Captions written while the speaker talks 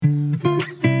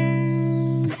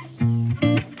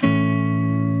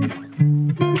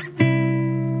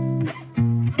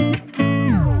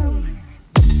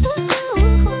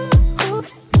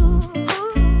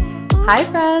Hi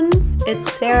friends,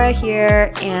 it's Sarah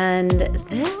here, and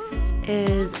this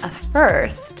is a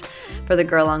first for the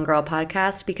Girl on Girl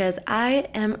podcast because I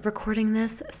am recording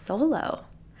this solo.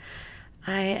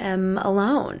 I am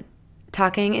alone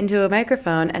talking into a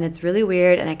microphone, and it's really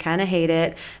weird and I kind of hate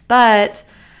it, but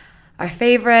our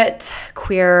favorite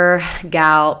queer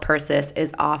gal, Persis,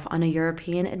 is off on a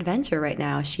European adventure right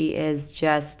now. She is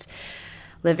just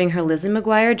living her Lizzie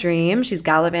McGuire dream. She's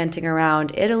gallivanting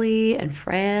around Italy and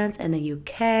France and the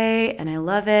UK, and I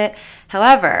love it.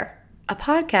 However, a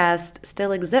podcast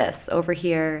still exists over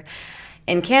here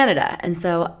in Canada, and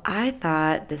so I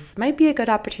thought this might be a good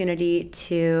opportunity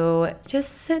to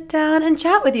just sit down and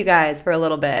chat with you guys for a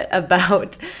little bit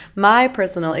about my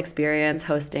personal experience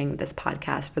hosting this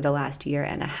podcast for the last year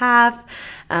and a half.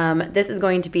 This is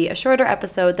going to be a shorter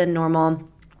episode than normal,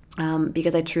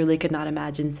 because I truly could not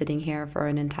imagine sitting here for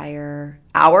an entire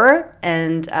hour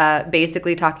and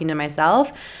basically talking to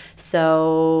myself.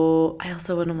 So I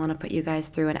also wouldn't want to put you guys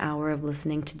through an hour of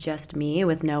listening to just me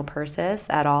with no Persis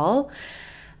at all.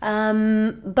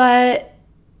 But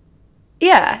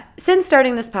yeah, since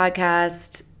starting this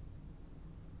podcast,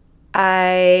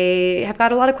 I have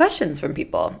got a lot of questions from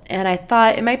people, and I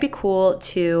thought it might be cool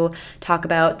to talk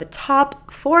about the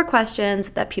top 4 questions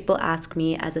that people ask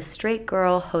me as a straight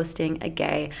girl hosting a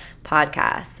gay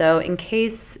podcast. So in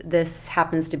case this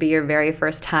happens to be your very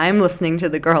first time listening to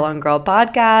the Girl on Girl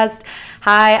podcast,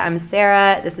 hi, I'm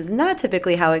Sarah. This is not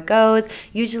typically how it goes.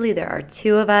 Usually there are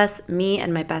 2 of us, me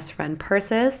and my best friend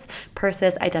Persis.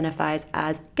 Persis identifies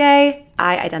as gay.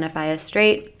 I identify as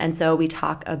straight, and so we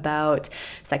talk about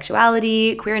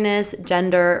sexuality, queerness,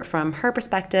 gender from her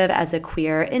perspective as a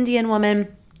queer Indian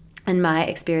woman and my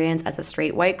experience as a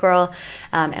straight white girl,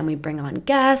 and we bring on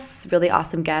guests, really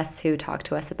awesome guests who talk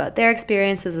to us about their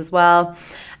experiences as well.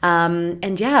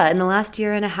 And yeah, in the last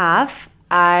year and a half,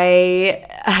 I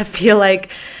feel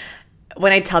like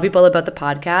when I tell people about the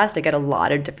podcast, I get a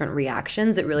lot of different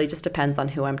reactions. It really just depends on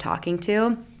who I'm talking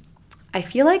to. I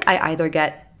feel like I either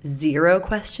get 0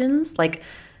 questions, like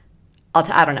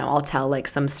I'll tell like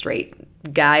some straight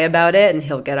guy about it and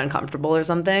he'll get uncomfortable or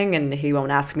something and he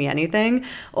won't ask me anything,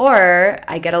 or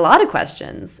I get a lot of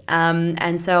questions.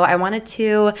 And so I wanted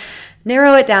to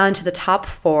narrow it down to the top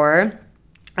 4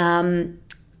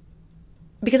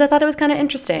 because I thought it was kind of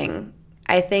interesting.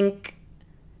 I think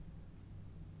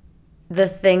the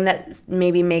thing that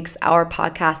maybe makes our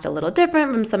podcast a little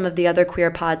different from some of the other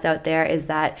queer pods out there is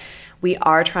that we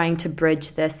are trying to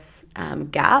bridge this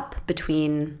gap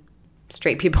between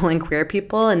straight people and queer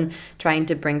people and trying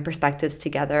to bring perspectives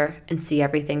together and see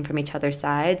everything from each other's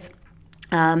sides.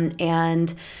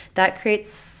 And that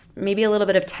creates maybe a little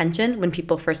bit of tension when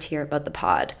people first hear about the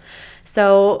pod.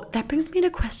 So that brings me to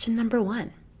question number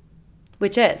 1,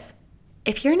 which is,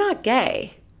 if you're not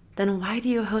gay, then why do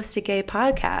you host a gay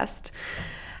podcast?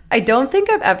 I don't think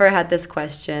I've ever had this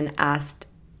question asked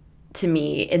to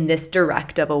me in this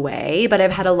direct of a way, but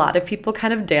I've had a lot of people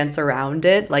kind of dance around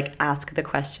it, like ask the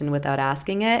question without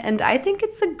asking it. And I think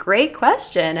it's a great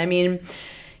question. I mean,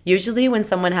 usually when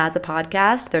someone has a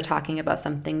podcast, they're talking about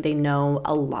something they know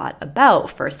a lot about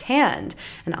firsthand.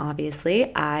 And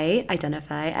obviously, I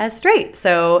identify as straight.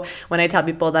 So when I tell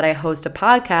people that I host a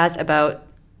podcast about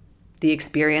the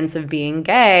experience of being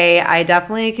gay, I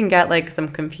definitely can get like some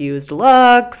confused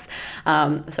looks,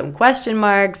 some question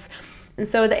marks. And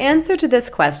so the answer to this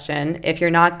question, if you're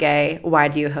not gay, why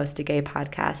do you host a gay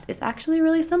podcast, is actually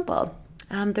really simple.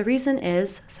 The reason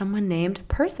is someone named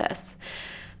Persis.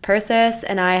 Persis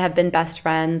and I have been best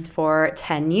friends for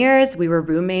 10 years. We were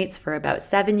roommates for about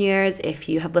 7 years. If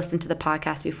you have listened to the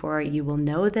podcast before, you will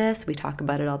know this. We talk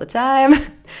about it all the time.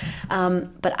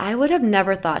 But I would have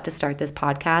never thought to start this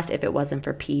podcast if it wasn't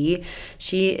for P.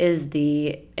 She is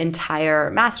the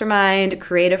entire mastermind,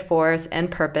 creative force, and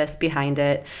purpose behind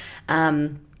it.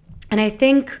 And I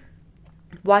think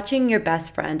watching your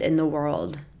best friend in the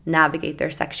world navigate their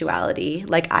sexuality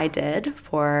like I did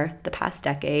for the past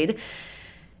decade,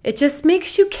 it just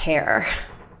makes you care.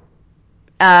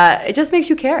 It just makes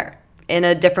you care in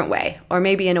a different way, or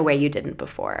maybe in a way you didn't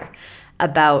before,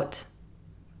 about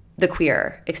the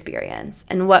queer experience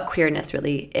and what queerness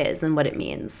really is and what it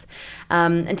means.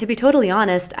 And to be totally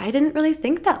honest, I didn't really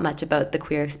think that much about the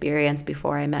queer experience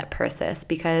before I met Persis,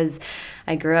 because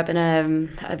I grew up in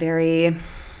a very,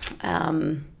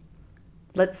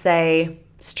 let's say,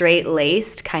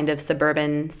 straight-laced kind of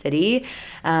suburban city,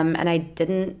 and I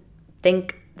didn't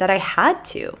think that I had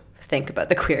to think about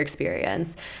the queer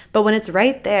experience. But when it's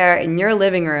right there in your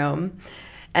living room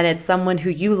and it's someone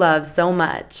who you love so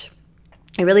much,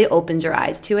 it really opens your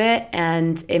eyes to it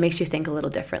and it makes you think a little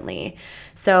differently.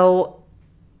 So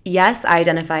yes, I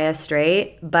identify as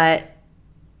straight, but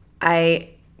I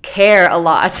care a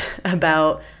lot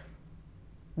about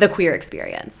the queer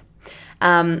experience.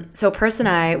 So Purse and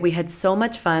I, we had so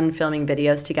much fun filming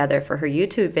videos together for her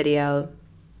YouTube video,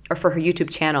 or for her YouTube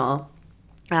channel,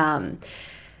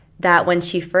 that when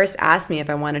she first asked me if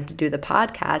I wanted to do the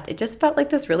podcast, it just felt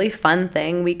like this really fun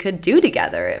thing we could do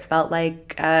together. It felt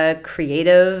like a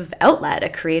creative outlet, a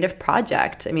creative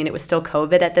project. I mean, it was still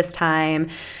COVID at this time.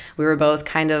 We were both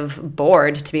kind of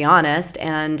bored, to be honest,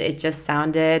 and it just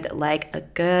sounded like a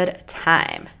good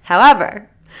time. However,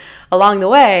 along the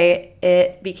way,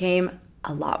 it became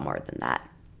a lot more than that.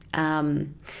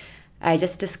 I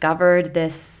just discovered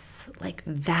this like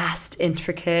vast,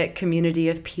 intricate community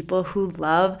of people who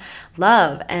love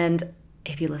love. And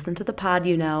if you listen to the pod,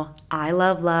 you know I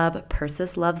love love.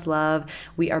 Persis loves love.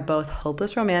 We are both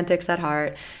hopeless romantics at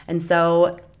heart. And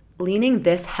so leaning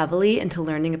this heavily into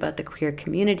learning about the queer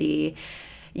community,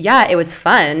 yeah, it was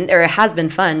fun, or it has been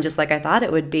fun, just like I thought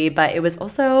it would be, but it was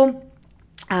also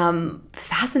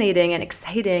fascinating and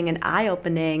exciting and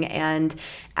eye-opening, and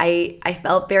I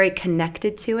felt very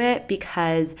connected to it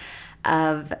because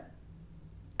of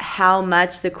how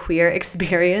much the queer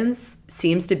experience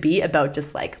seems to be about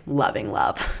just like loving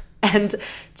love and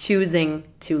choosing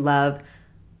to love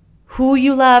who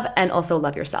you love and also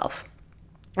love yourself.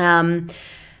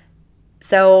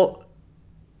 So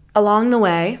along the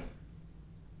way,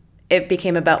 it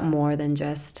became about more than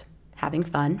just having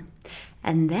fun.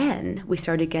 And then we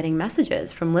started getting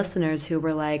messages from listeners who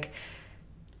were like,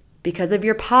 because of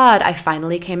your pod, I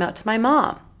finally came out to my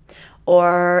mom.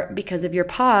 Or because of your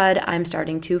pod, I'm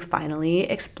starting to finally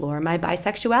explore my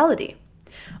bisexuality.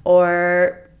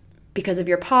 Or because of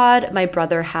your pod, my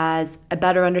brother has a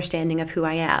better understanding of who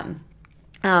I am.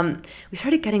 We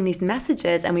started getting these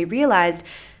messages, and we realized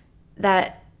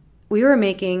that we were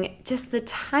making just the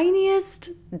tiniest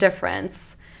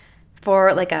difference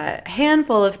for like a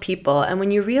handful of people. And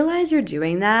when you realize you're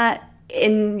doing that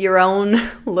in your own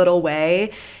little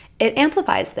way, it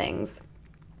amplifies things.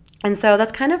 And so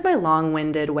that's kind of my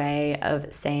long-winded way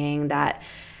of saying that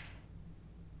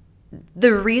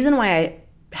the reason why I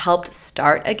helped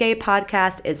start a gay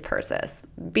podcast is Persis.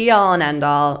 Be all and end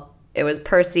all. It was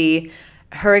Percy.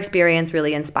 Her experience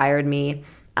really inspired me.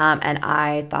 And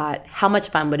I thought, how much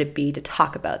fun would it be to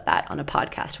talk about that on a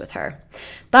podcast with her?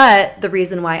 But the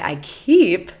reason why I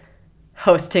keep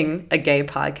hosting a gay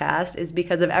podcast is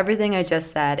because of everything I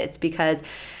just said. It's because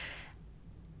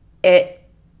it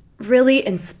really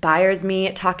inspires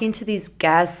me. Talking to these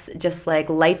guests just like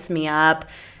lights me up.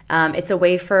 It's a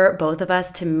way for both of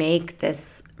us to make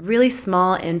this really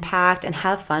small impact and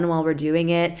have fun while we're doing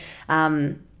it.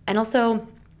 And also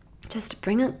just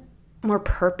bring more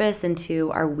purpose into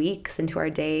our weeks, into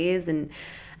our days. And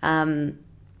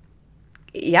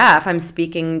if I'm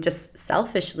speaking just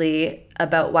selfishly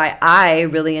about why I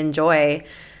really enjoy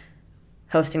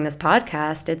hosting this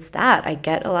podcast, it's that I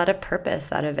get a lot of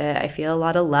purpose out of it. I feel a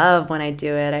lot of love when I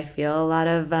do it. I feel a lot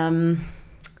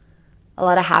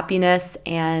of happiness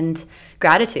and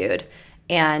gratitude.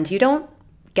 And you don't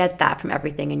get that from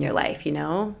everything in your life, you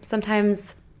know?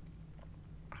 Sometimes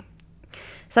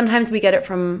we get it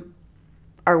from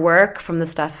our work, from the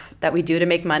stuff that we do to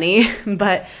make money,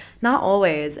 but not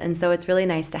always. And so it's really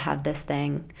nice to have this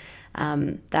thing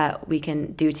that we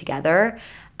can do together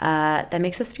that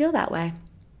makes us feel that way.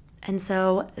 And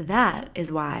so that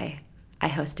is why I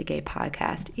host a gay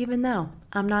podcast, even though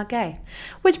I'm not gay.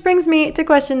 Which brings me to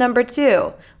question number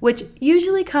 2, which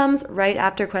usually comes right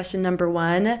after question number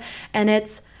 1. And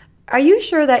it's, are you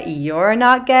sure that you're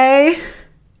not gay?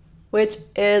 Which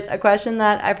is a question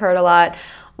that I've heard a lot.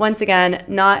 Once again,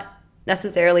 not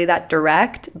necessarily that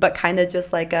direct, but kind of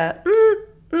just like a,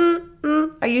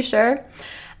 are you sure?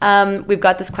 We've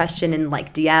got this question in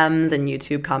like DMs and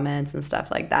YouTube comments and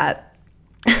stuff like that.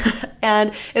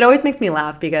 And it always makes me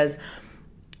laugh because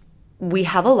we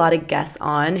have a lot of guests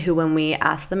on who, when we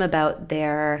ask them about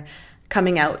their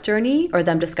coming out journey or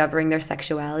them discovering their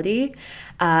sexuality,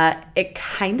 it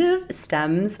kind of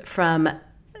stems from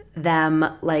them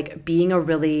like being a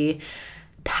really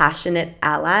passionate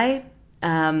ally.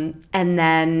 And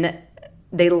then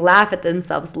they laugh at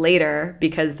themselves later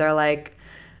because they're like,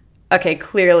 okay,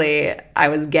 clearly I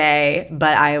was gay,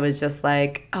 but I was just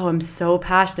like, oh, I'm so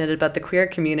passionate about the queer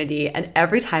community. And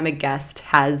every time a guest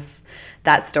has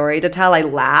that story to tell, I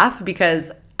laugh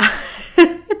because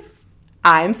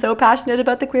I'm so passionate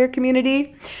about the queer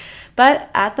community. But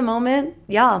at the moment,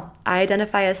 y'all, I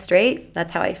identify as straight.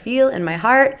 That's how I feel in my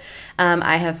heart.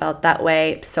 I have felt that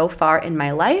way so far in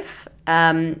my life.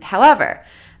 However,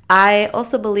 I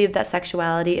also believe that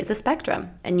sexuality is a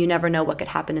spectrum and you never know what could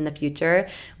happen in the future.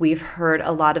 We've heard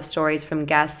a lot of stories from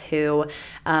guests who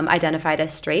identified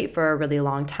as straight for a really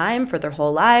long time, for their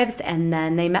whole lives, and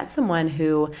then they met someone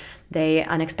who they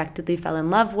unexpectedly fell in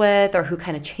love with or who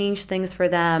kind of changed things for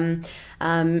them.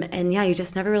 And yeah, you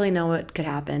just never really know what could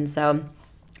happen. So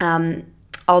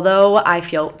although I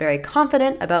feel very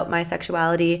confident about my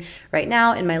sexuality right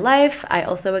now in my life, I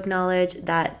also acknowledge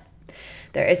that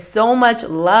there is so much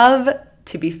love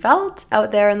to be felt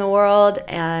out there in the world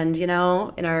and, in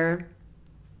our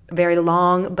very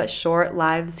long but short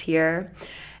lives here.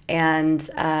 And,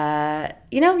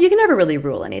 you can never really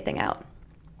rule anything out.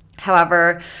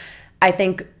 However, I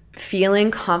think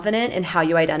feeling confident in how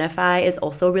you identify is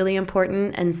also really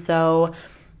important. And so,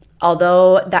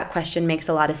 although that question makes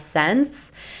a lot of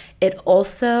sense, it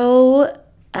also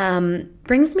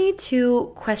brings me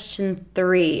to question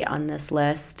 3 on this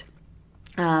list.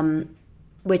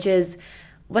 Which is,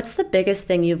 what's the biggest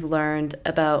thing you've learned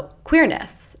about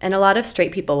queerness? And a lot of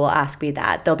straight people will ask me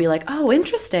that. They'll be like, oh,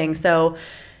 interesting. So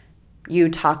you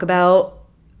talk about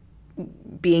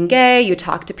being gay, you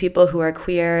talk to people who are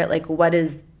queer, like what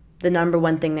is the number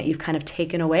one thing that you've kind of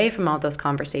taken away from all those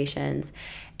conversations?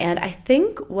 And I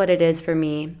think what it is for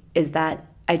me is that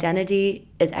identity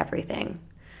is everything.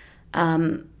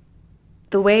 The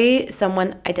way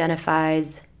someone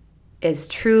identifies is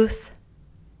truth.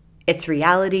 It's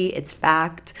reality, it's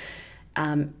fact.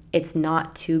 It's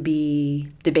not to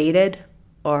be debated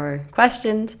or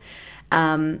questioned.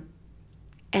 And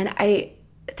I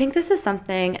think this is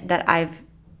something that I've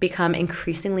become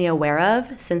increasingly aware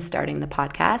of since starting the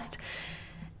podcast.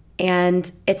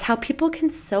 And it's how people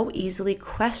can so easily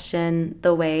question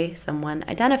the way someone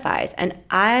identifies. And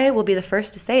I will be the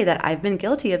first to say that I've been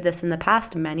guilty of this in the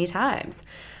past many times.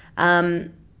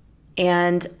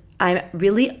 And I'm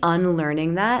really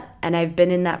unlearning that, and I've been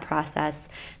in that process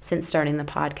since starting the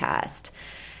podcast.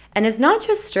 And it's not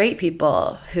just straight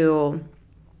people who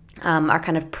are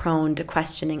kind of prone to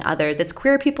questioning others. It's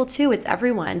queer people too. It's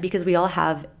everyone, because we all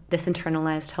have this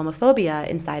internalized homophobia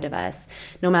inside of us,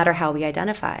 no matter how we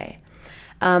identify.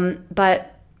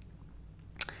 But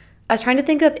I was trying to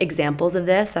think of examples of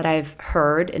this that I've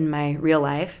heard in my real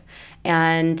life.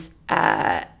 And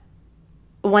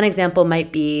one example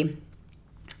might be,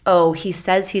 oh, he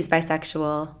says he's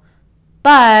bisexual,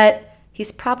 but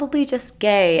he's probably just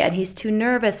gay and he's too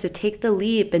nervous to take the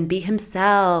leap and be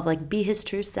himself, like be his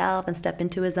true self and step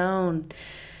into his own.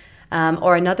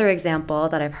 Or another example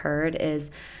that I've heard is,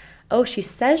 oh, she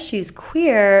says she's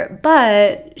queer,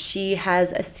 but she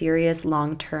has a serious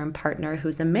long-term partner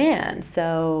who's a man.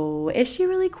 So is she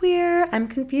really queer? I'm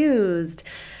confused.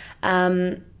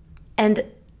 And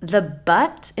the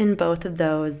but in both of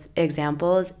those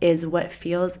examples is what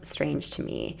feels strange to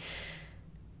me,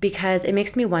 because it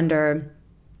makes me wonder,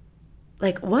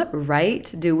 like, what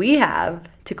right do we have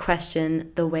to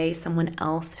question the way someone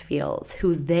else feels,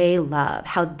 who they love,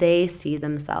 how they see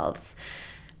themselves?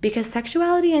 Because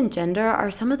sexuality and gender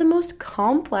are some of the most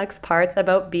complex parts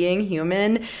about being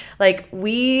human. Like,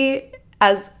 we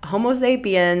as Homo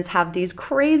sapiens have these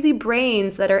crazy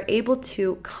brains that are able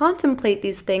to contemplate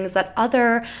these things that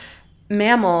other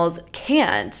mammals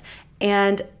can't.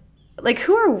 And like,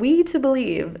 who are we to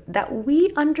believe that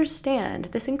we understand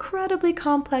this incredibly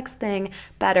complex thing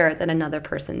better than another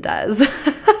person does?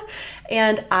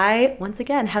 And I, once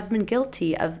again, have been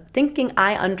guilty of thinking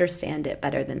I understand it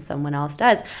better than someone else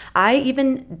does. I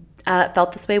even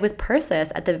felt this way with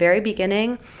Persis at the very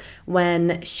beginning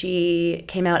when she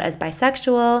came out as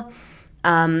bisexual,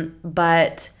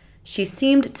 but she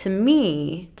seemed to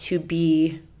me to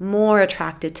be more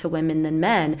attracted to women than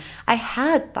men. I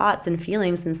had thoughts and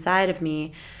feelings inside of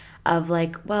me of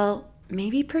like, well,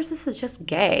 maybe Persis is just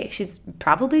gay. She's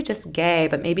probably just gay,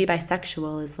 but maybe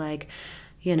bisexual is like,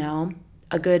 you know,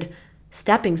 a good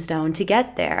stepping stone to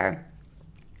get there.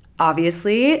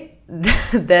 Obviously,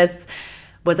 this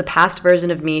was a past version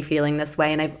of me feeling this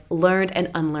way, and I've learned and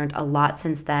unlearned a lot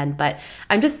since then. But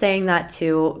I'm just saying that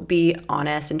to be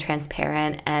honest and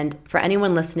transparent. And for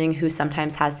anyone listening who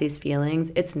sometimes has these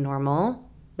feelings, it's normal.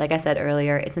 Like I said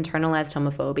earlier, it's internalized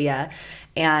homophobia.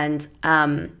 And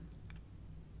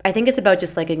I think it's about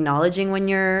just like acknowledging when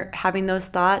you're having those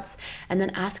thoughts and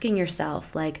then asking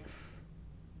yourself, like,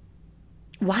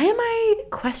 why am I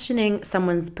questioning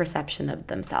someone's perception of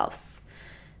themselves?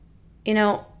 You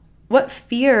know, what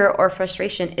fear or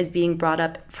frustration is being brought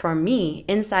up for me,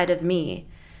 inside of me,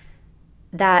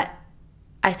 that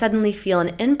I suddenly feel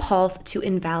an impulse to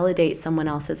invalidate someone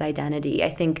else's identity? I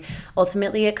think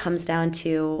ultimately it comes down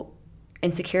to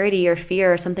insecurity or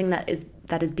fear, or something that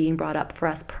is being brought up for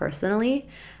us personally,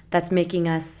 that's making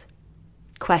us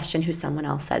question who someone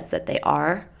else says that they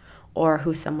are or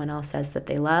who someone else says that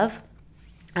they love.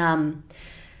 And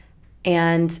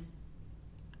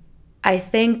I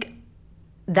think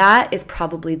that is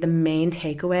probably the main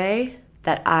takeaway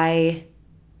that I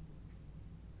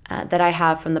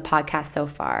have from the podcast so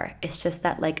far. It's just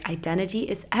that like identity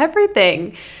is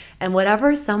everything, and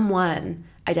whatever someone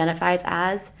identifies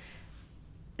as,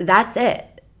 that's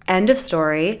it. End of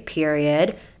story,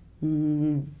 period.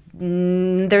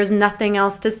 There's nothing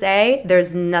else to say.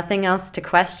 There's nothing else to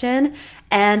question.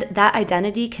 And that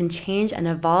identity can change and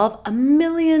evolve a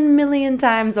million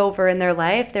times over in their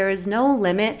life. There is no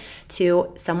limit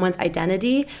to someone's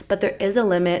identity, but there is a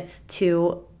limit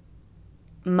to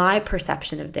my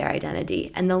perception of their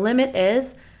identity. And the limit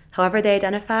is however they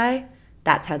identify,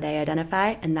 that's how they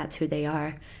identify, and that's who they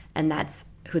are, and that's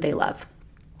who they love.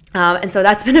 And so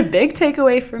that's been a big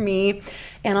takeaway for me.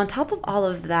 And on top of all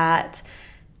of that,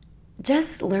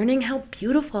 just learning how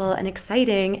beautiful and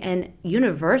exciting and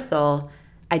universal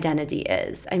identity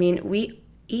is. I mean, we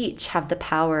each have the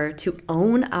power to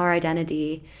own our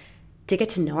identity, to get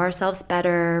to know ourselves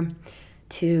better,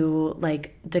 to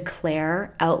like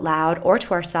declare out loud or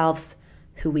to ourselves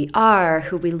who we are,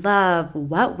 who we love,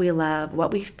 what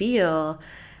we feel.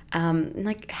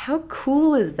 Like, how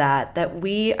cool is that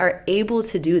we are able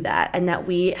to do that and that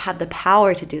we have the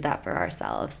power to do that for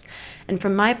ourselves. And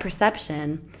from my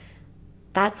perception,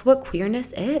 that's what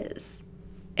queerness is.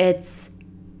 It's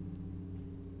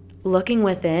looking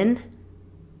within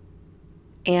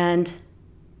and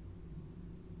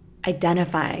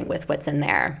identifying with what's in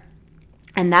there.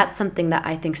 And that's something that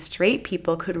I think straight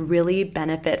people could really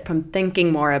benefit from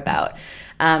thinking more about.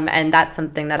 And that's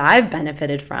something that I've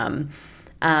benefited from.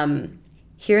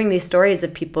 Hearing these stories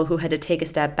of people who had to take a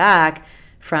step back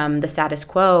from the status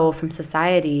quo, from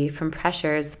society, from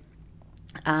pressures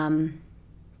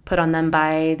put on them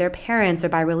by their parents or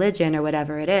by religion or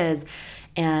whatever it is,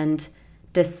 and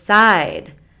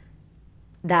decide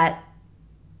that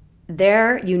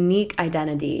their unique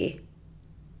identity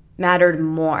mattered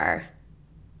more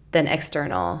than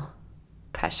external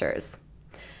pressures.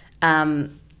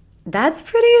 That's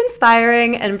pretty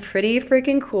inspiring and pretty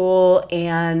freaking cool.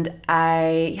 And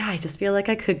I just feel like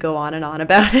I could go on and on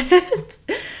about it.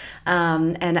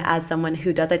 And as someone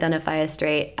who does identify as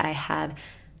straight, I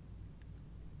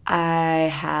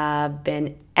have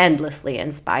been endlessly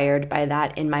inspired by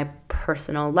that in my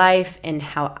personal life, in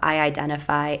how I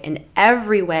identify in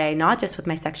every way, not just with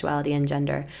my sexuality and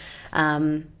gender.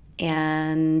 And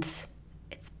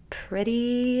it's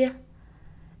pretty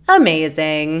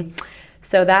amazing.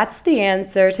 So that's the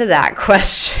answer to that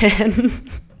question.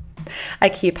 I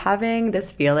keep having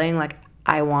this feeling like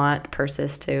I want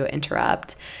Persis to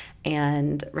interrupt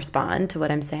and respond to what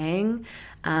I'm saying.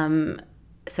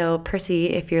 So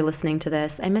Percy, if you're listening to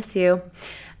this, I miss you.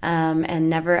 And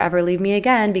never ever leave me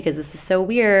again, because this is so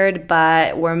weird.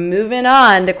 But we're moving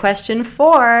on to question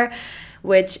 4,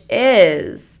 which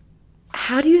is,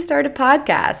 how do you start a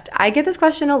podcast? I get this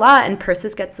question a lot, and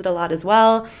Persis gets it a lot as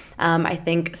well. I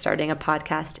think starting a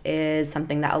podcast is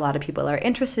something that a lot of people are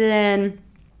interested in.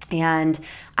 And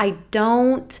I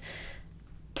don't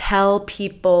tell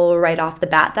people right off the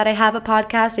bat that I have a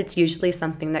podcast. It's usually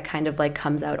something that kind of like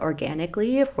comes out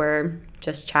organically if we're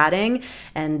just chatting,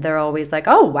 and they're always like,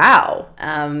 oh, wow,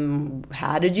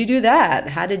 how did you do that?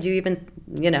 How did you even,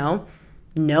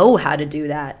 know how to do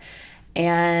that?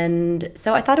 And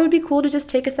so I thought it would be cool to just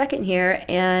take a second here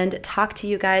and talk to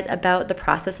you guys about the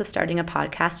process of starting a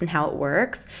podcast and how it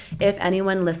works. If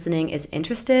anyone listening is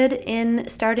interested in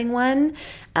starting one,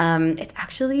 it's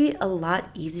actually a lot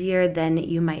easier than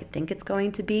you might think it's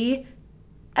going to be.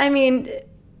 I mean,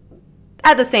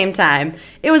 at the same time,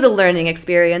 it was a learning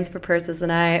experience for Persis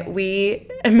and I. We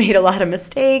made a lot of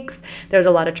mistakes. There was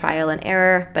a lot of trial and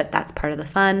error, but that's part of the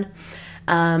fun.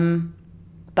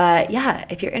 But yeah,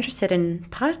 if you're interested in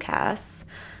podcasts,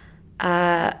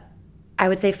 I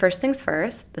would say first things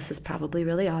first. This is probably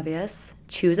really obvious.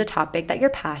 Choose a topic that you're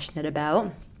passionate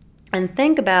about, and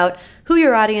think about who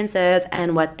your audience is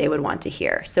and what they would want to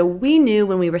hear. So we knew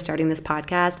when we were starting this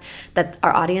podcast that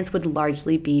our audience would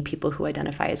largely be people who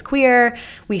identify as queer.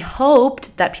 We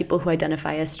hoped that people who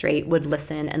identify as straight would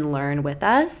listen and learn with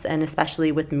us, and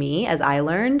especially with me as I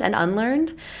learned and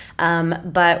unlearned.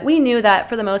 But we knew that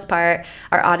for the most part,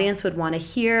 our audience would want to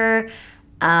hear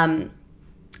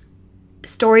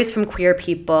stories from queer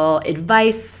people,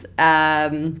 advice,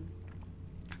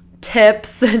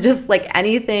 tips, just like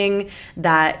anything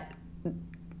that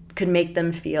could make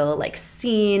them feel like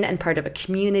seen and part of a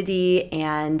community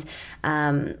and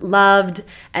loved.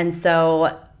 And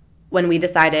so when we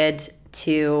decided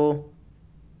to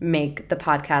make the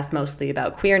podcast mostly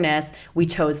about queerness, we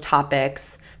chose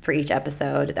topics for each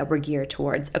episode that were geared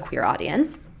towards a queer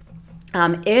audience.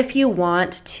 If you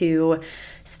want to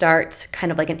start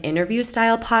kind of like an interview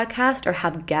style podcast or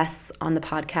have guests on the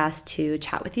podcast to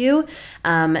chat with you,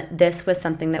 this was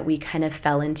something that we kind of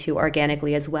fell into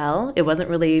organically as well. It wasn't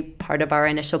really part of our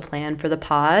initial plan for the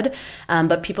pod,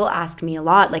 but people asked me a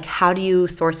lot, like, how do you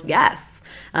source guests?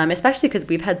 Especially because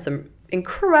we've had some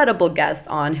incredible guests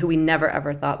on who we never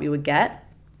ever thought we would get.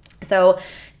 So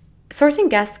sourcing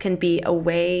guests can be a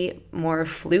way more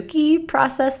fluky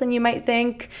process than you might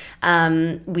think.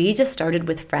 We just started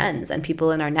with friends and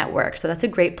people in our network, so that's a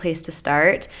great place to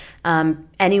start.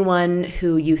 Anyone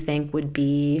who you think would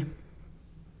be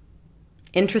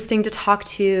interesting to talk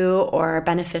to or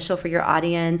beneficial for your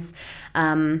audience,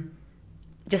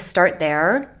 just start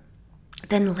there.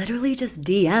 Then literally just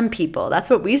DM people. That's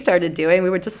what we started doing.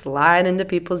 We would just slide into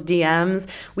people's DMs.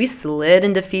 We slid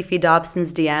into Fifi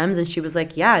Dobson's DMs and she was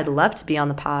like, yeah, I'd love to be on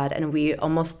the pod. And we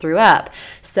almost threw up.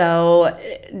 So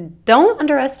don't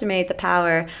underestimate the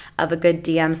power of a good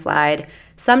DM slide.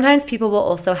 Sometimes people will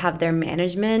also have their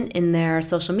management in their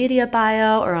social media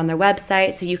bio or on their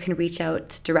website, so you can reach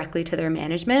out directly to their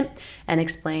management and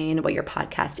explain what your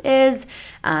podcast is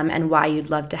and why you'd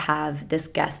love to have this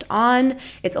guest on.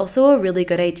 It's also a really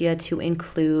good idea to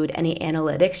include any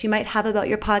analytics you might have about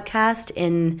your podcast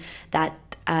in that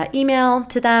email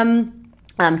to them.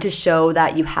 To show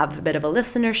that you have a bit of a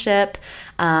listenership.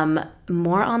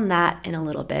 More on that in a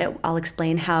little bit. I'll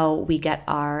explain how we get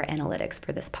our analytics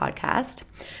for this podcast.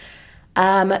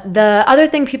 The other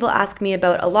thing people ask me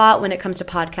about a lot when it comes to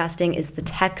podcasting is the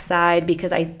tech side,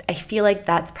 because I feel like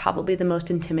that's probably the most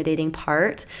intimidating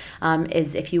part,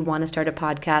 is if you want to start a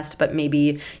podcast, but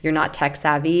maybe you're not tech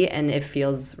savvy and it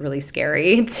feels really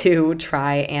scary to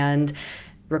try and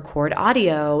record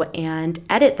audio and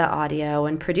edit the audio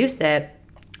and produce it.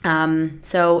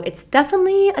 So it's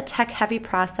definitely a tech-heavy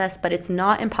process, but it's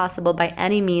not impossible by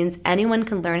any means. Anyone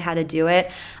can learn how to do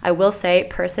it. I will say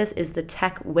Persis is the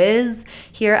tech whiz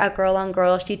here at Girl on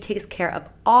Girl. She takes care of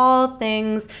all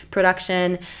things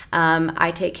production.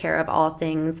 I take care of all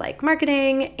things like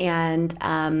marketing and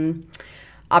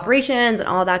operations and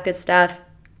all that good stuff.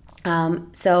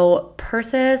 So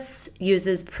Persis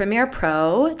uses Premiere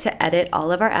Pro to edit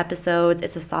all of our episodes.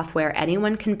 It's a software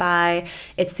anyone can buy.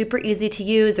 It's super easy to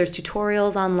use. There's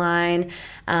tutorials online,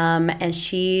 and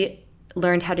she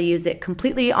learned how to use it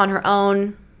completely on her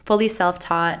own, fully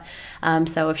self-taught.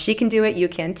 So if she can do it, you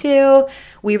can too.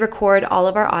 We record all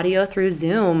of our audio through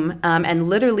Zoom, and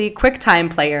literally QuickTime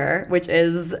Player, which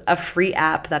is a free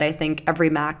app that I think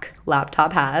every Mac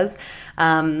laptop has.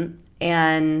 And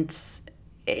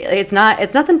it's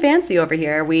nothing fancy over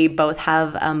here. We both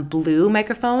have Blue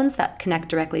microphones that connect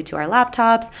directly to our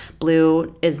laptops.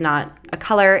 Blue is not a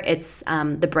color, it's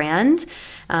the brand.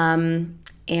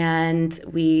 And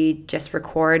we just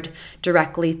record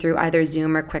directly through either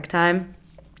Zoom or QuickTime,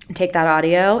 take that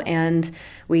audio, and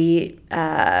we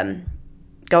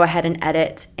go ahead and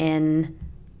edit in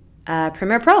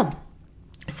Premiere Pro.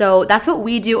 So that's what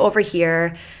we do over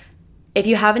here. If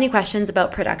you have any questions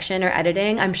about production or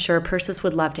editing, I'm sure Persis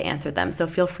would love to answer them. So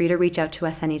feel free to reach out to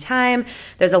us anytime.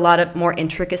 There's a lot of more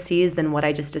intricacies than what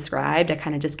I just described. I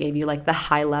kind of just gave you like the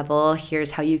high level,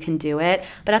 here's how you can do it.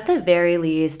 But at the very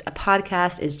least, a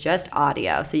podcast is just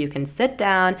audio. So you can sit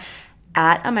down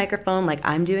at a microphone like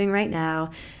I'm doing right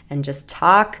now and just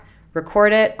talk,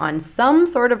 record it on some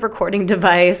sort of recording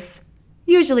device,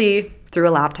 usually through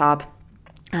a laptop.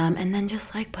 And then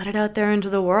just like put it out there into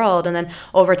the world. And then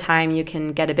over time, you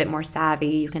can get a bit more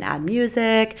savvy. You can add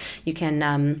music, you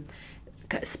can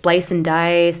splice and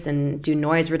dice and do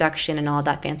noise reduction and all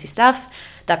that fancy stuff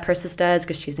that Persis does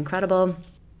because she's incredible.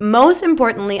 Most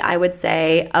importantly, I would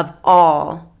say of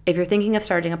all, if you're thinking of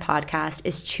starting a podcast,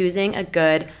 is choosing a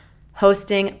good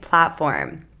hosting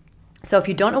platform. So if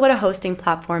you don't know what a hosting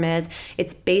platform is,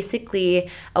 it's basically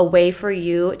a way for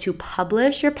you to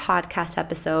publish your podcast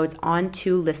episodes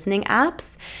onto listening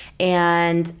apps.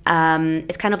 And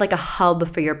it's kind of like a hub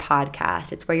for your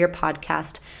podcast. It's where your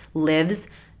podcast lives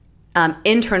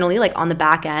internally, like on the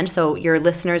back end, so your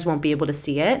listeners won't be able to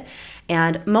see it.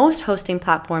 And most hosting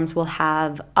platforms will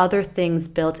have other things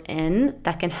built in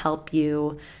that can help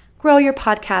you grow your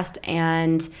podcast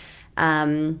and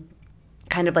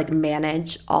kind of like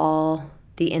manage all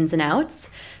the ins and outs.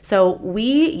 So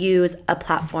we use a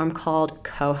platform called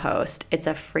Co-Host. It's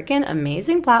a freaking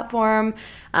amazing platform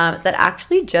that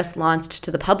actually just launched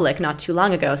to the public not too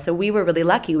long ago. So we were really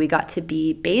lucky. We got to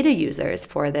be beta users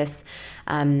for this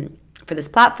for this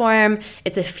platform.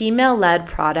 It's a female-led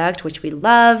product, which we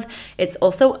love. It's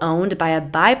also owned by a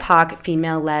BIPOC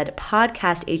female-led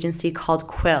podcast agency called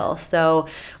Quill. So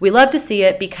we love to see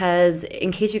it because,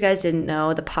 in case you guys didn't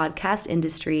know, the podcast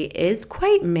industry is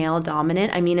quite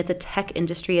male-dominant. I mean, it's a tech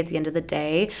industry at the end of the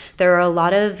day. There are a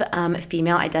lot of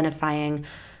female-identifying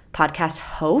podcast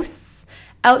hosts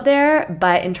out there,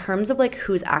 but in terms of like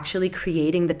who's actually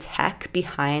creating the tech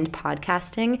behind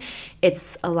podcasting,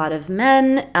 it's a lot of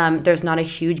men. There's not a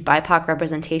huge BIPOC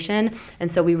representation,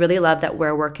 and so we really love that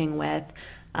we're working with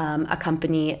a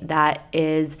company that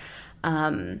is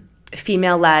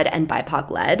female-led and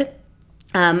BIPOC-led.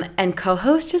 And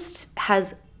Co-Host just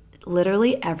has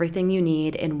literally everything you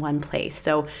need in one place.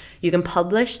 So you can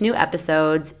publish new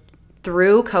episodes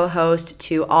through Co-Host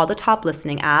to all the top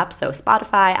listening apps, so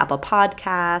Spotify, Apple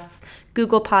Podcasts,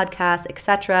 Google Podcasts,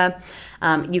 etc.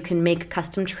 You can make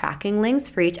custom tracking links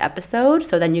for each episode,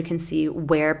 so then you can see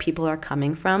where people are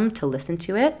coming from to listen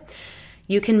to it.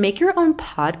 You can make your own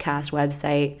podcast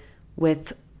website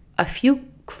with a few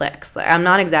clicks. I'm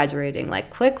not exaggerating,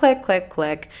 like click, click, click,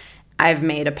 click. I've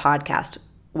made a podcast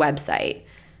website.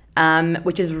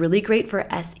 Which is really great for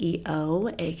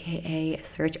SEO, aka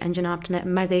search engine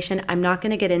optimization. I'm not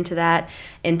going to get into that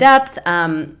in depth,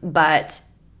 but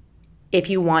if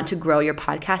you want to grow your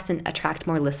podcast and attract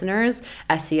more listeners,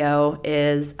 SEO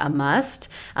is a must.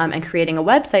 And creating a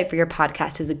website for your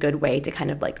podcast is a good way to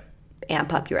kind of like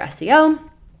amp up your SEO.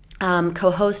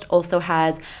 Co-Host also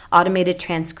has automated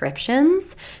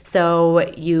transcriptions,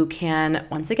 so you can,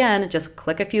 once again, just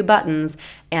click a few buttons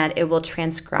and it will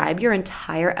transcribe your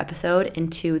entire episode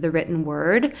into the written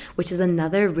word, which is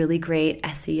another really great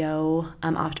SEO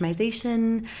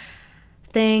optimization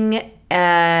thing.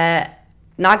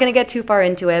 Not going to get too far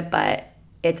into it, but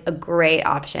it's a great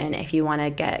option if you want to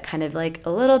get kind of like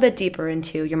a little bit deeper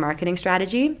into your marketing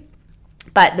strategy.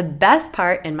 But the best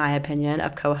part, in my opinion,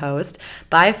 of Co-Host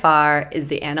by far is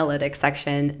the analytics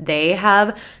section. They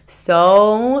have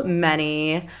so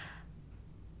many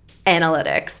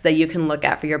analytics that you can look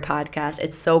at for your podcast.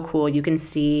 It's so cool. You can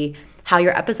see how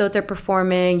your episodes are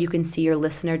performing. You can see your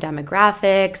listener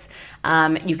demographics.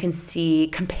 You can see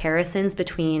comparisons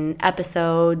between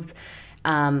episodes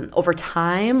over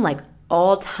time, like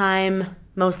all-time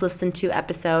most listened to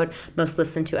episode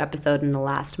in the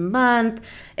last month,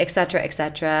 etc.,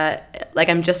 etc. Like,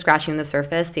 I'm just scratching the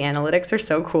surface. The analytics are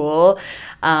so cool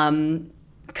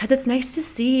because it's nice to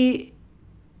see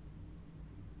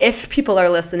if people are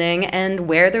listening and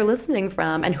where they're listening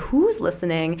from and who's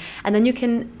listening. And then you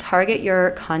can target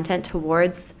your content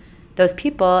towards those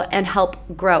people and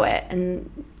help grow it. And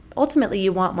ultimately,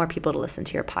 you want more people to listen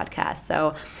to your podcast.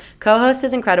 So Co-Host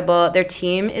is incredible. Their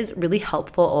team is really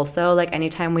helpful also. Like,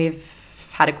 anytime we've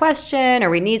had a question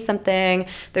or we need something,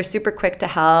 they're super quick to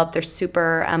help. They're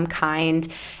super kind.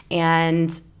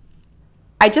 And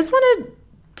I just wanted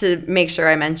to make sure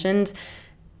I mentioned,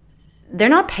 they're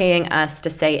not paying us to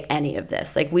say any of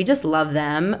this. Like, we just love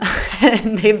them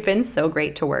and they've been so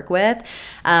great to work with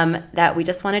that we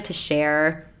just wanted to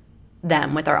share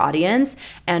them with our audience.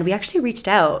 And we actually reached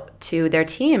out to their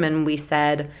team and we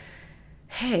said,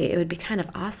 hey, it would be kind of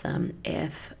awesome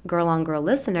if Girl on Girl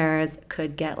listeners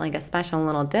could get like a special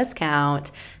little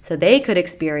discount so they could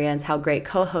experience how great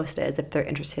Co-Host is if they're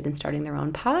interested in starting their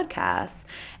own podcast.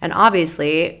 And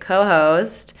obviously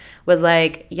Co-Host was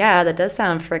like, yeah, that does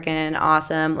sound freaking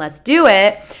awesome. Let's do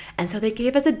it. And so they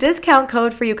gave us a discount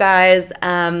code for you guys.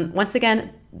 Once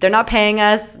again, they're not paying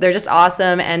us. They're just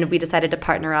awesome. And we decided to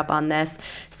partner up on this.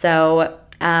 So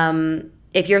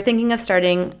if you're thinking of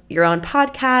starting your own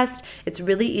podcast, it's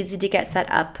really easy to get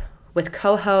set up with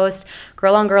Co-Host.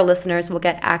 Girl on Girl listeners will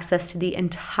get access to the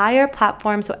entire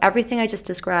platform. So everything I just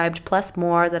described, plus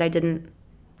more that I didn't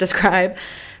describe,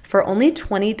 for only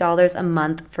 $20 a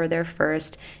month for their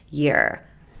first year.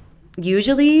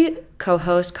 Usually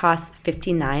Co-Host costs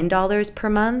 $59 per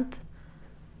month.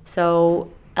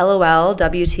 So LOL,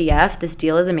 WTF, this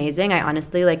deal is amazing. I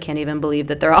honestly can't even believe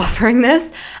that they're offering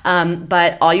this.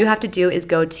 But all you have to do is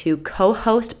go to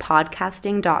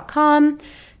cohostpodcasting.com,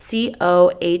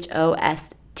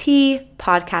 COHOST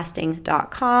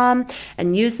podcasting.com,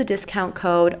 and use the discount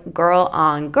code Girl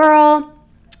on Girl.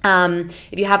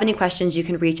 If you have any questions, you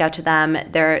can reach out to them.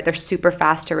 They're super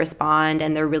fast to respond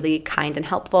and they're really kind and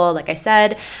helpful, like I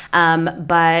said.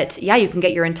 But yeah, you can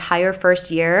get your entire first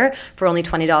year for only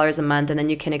 $20 a month, and then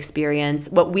you can experience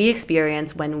what we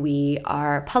experience when we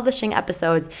are publishing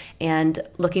episodes and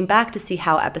looking back to see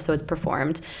how episodes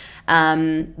performed.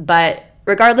 But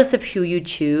regardless of who you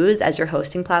choose as your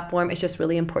hosting platform, it's just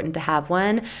really important to have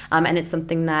one. And it's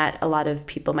something that a lot of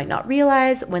people might not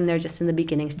realize when they're just in the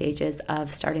beginning stages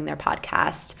of starting their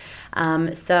podcast.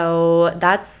 So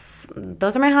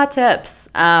those are my hot tips.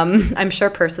 I'm sure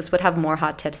Persis would have more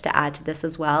hot tips to add to this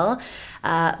as well.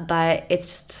 But it's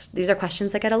just, these are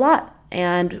questions I get a lot.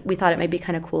 And we thought it might be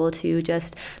kind of cool to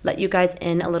just let you guys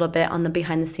in a little bit on the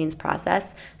behind the scenes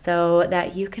process so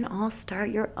that you can all start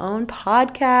your own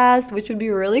podcast, which would be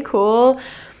really cool.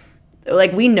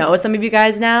 Like, we know some of you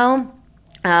guys now.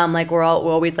 Like, we're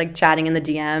always like chatting in the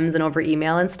DMs and over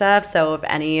email and stuff. So if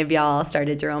any of y'all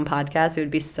started your own podcast, it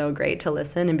would be so great to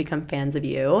listen and become fans of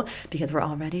you, because we're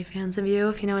already fans of you,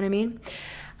 if you know what I mean.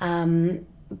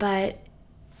 But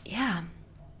yeah,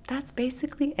 that's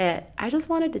basically it. I just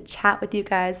wanted to chat with you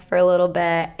guys for a little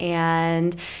bit,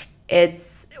 and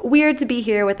it's weird to be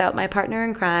here without my partner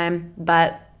in crime,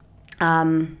 but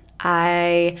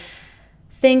I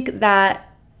think that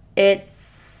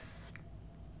it's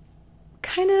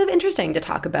kind of interesting to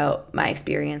talk about my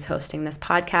experience hosting this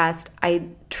podcast. I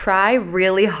try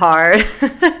really hard.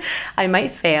 I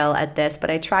might fail at this,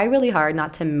 but I try really hard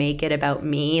not to make it about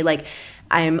me. Like,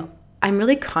 I'm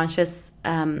really conscious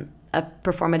of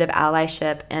performative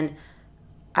allyship, and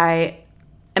I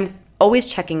am always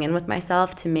checking in with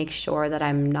myself to make sure that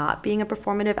I'm not being a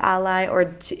performative ally,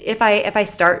 or if I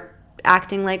start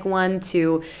acting like one,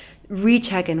 to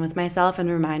recheck in with myself and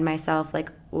remind myself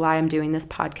like why I'm doing this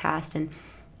podcast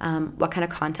and what kind of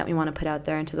content we want to put out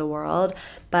there into the world.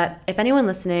 But if anyone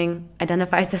listening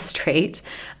identifies as straight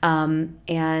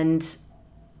and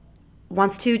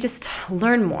wants to just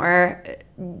learn more,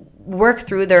 work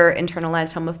through their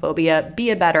internalized homophobia, be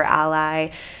a better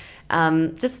ally,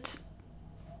 just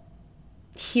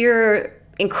hear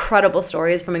incredible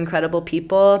stories from incredible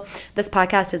people, this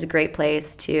podcast is a great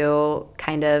place to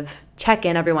kind of check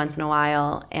in every once in a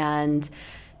while and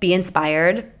be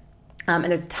inspired. And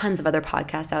there's tons of other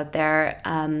podcasts out there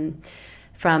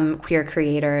from queer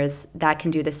creators that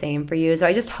can do the same for you. So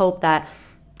I just hope that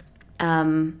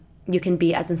you can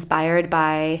be as inspired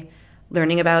by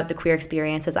learning about the queer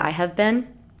experience as I have been.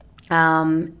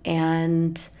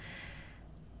 And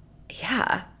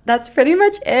yeah, that's pretty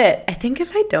much it. I think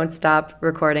if I don't stop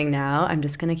recording now, I'm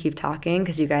just going to keep talking,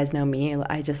 because you guys know me.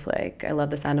 I love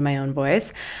the sound of my own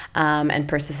voice. And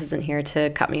Persis isn't here to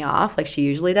cut me off like she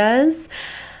usually does.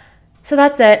 So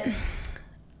that's it.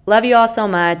 Love you all so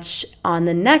much. On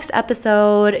the next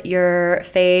episode, your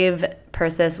fave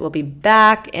Persis will be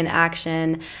back in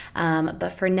action. But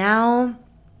for now,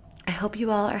 I hope you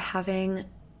all are having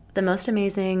the most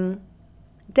amazing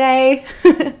day.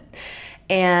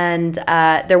 And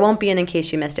there won't be an In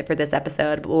Case You Missed It for this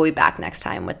episode, but we'll be back next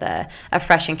time with a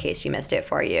fresh In Case You Missed It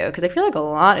for you, because I feel like a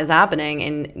lot is happening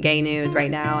in gay news right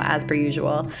now, as per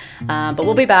usual. But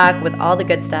we'll be back with all the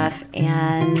good stuff,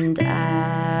 and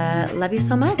love you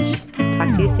so much.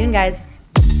 Talk to you soon, guys.